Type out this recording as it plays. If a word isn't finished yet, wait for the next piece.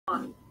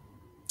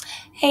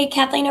Hey,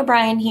 Kathleen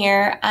O'Brien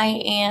here. I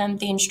am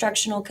the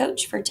instructional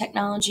coach for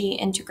technology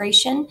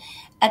integration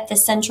at the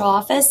central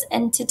office,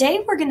 and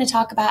today we're going to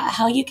talk about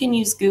how you can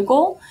use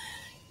Google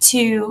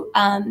to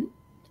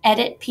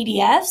edit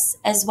PDFs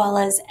as well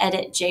as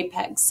edit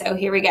JPEGs. So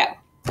here we go.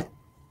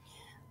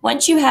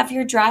 Once you have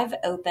your drive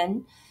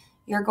open,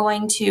 you're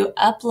going to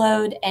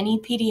upload any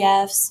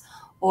PDFs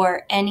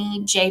or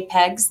any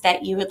JPEGs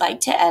that you would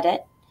like to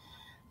edit.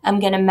 I'm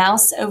going to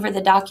mouse over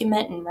the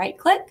document and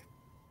right-click.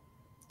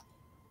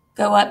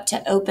 Go up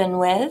to Open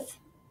With,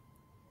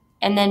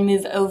 and then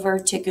move over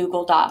to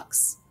Google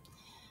Docs.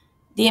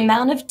 The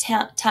amount of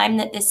time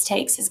that this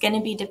takes is going to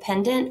be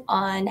dependent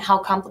on how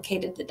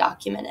complicated the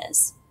document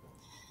is.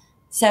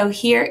 So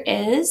here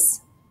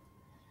is,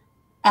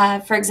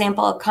 for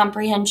example, a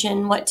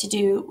comprehension, what to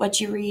do,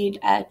 what you read,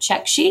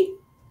 check sheet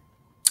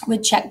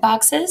with check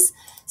boxes.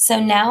 So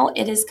now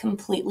it is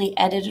completely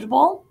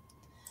editable.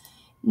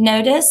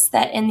 Notice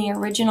that in the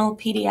original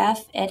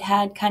PDF, it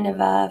had kind of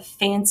a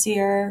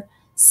fancier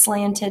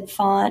slanted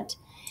font,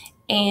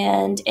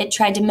 and it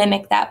tried to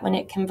mimic that when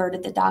it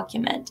converted the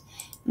document.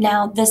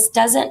 Now, this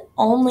doesn't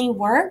only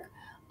work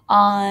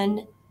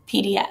on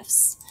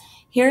PDFs.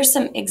 Here are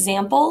some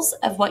examples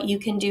of what you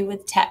can do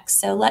with text.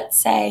 So let's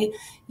say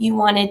you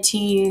wanted to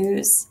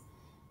use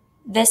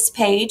this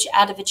page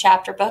out of a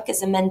chapter book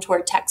as a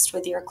mentor text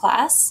with your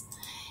class.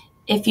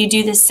 If you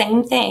do the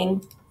same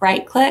thing,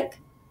 right-click,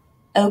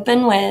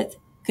 Open With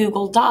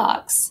Google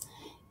Docs,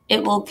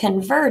 it will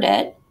convert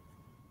it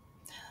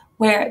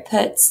where it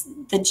puts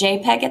the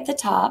JPEG at the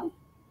top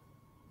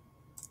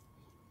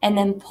and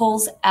then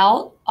pulls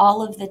out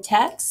all of the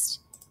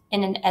text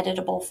in an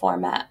editable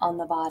format on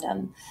the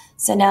bottom.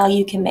 So now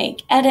you can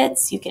make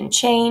edits, you can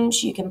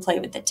change, you can play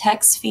with the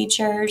text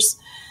features.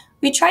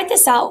 We tried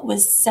this out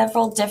with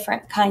several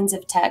different kinds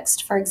of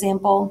text. For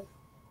example,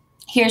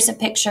 here's a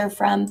picture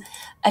from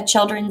a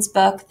children's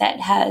book that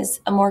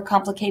has a more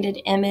complicated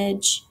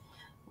image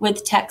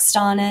with text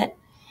on it,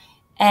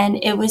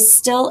 and it was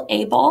still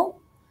able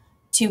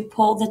to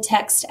pull the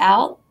text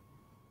out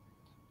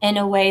in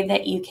a way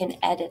that you can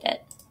edit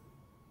it.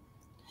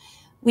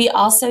 We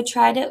also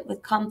tried it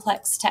with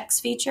complex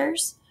text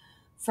features.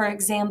 For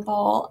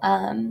example,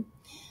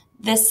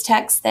 this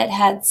text that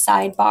had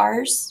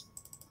sidebars,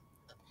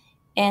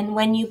 and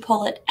when you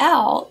pull it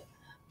out,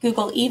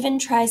 Google even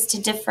tries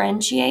to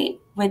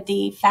differentiate with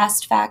the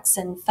fast facts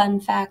and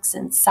fun facts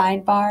and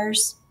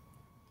sidebars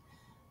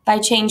by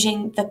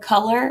changing the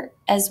color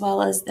as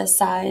well as the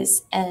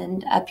size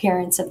and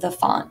appearance of the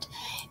font.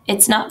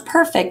 It's not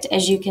perfect,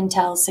 as you can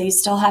tell, so you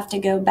still have to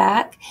go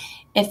back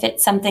if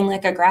it's something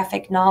like a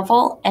graphic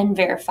novel and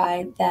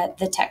verify that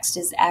the text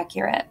is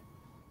accurate.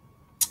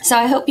 So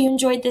I hope you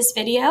enjoyed this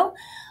video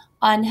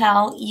on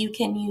how you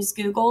can use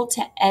Google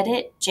to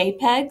edit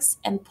JPEGs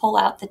and pull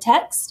out the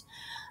text,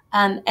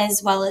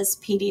 as well as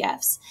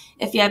PDFs.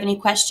 If you have any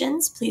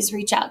questions, please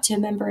reach out to a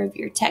member of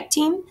your tech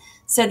team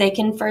so they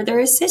can further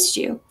assist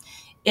you.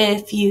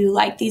 If you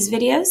like these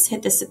videos,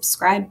 hit the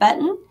subscribe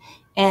button.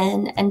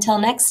 And until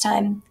next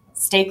time,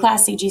 stay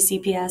classy,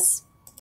 GCPS.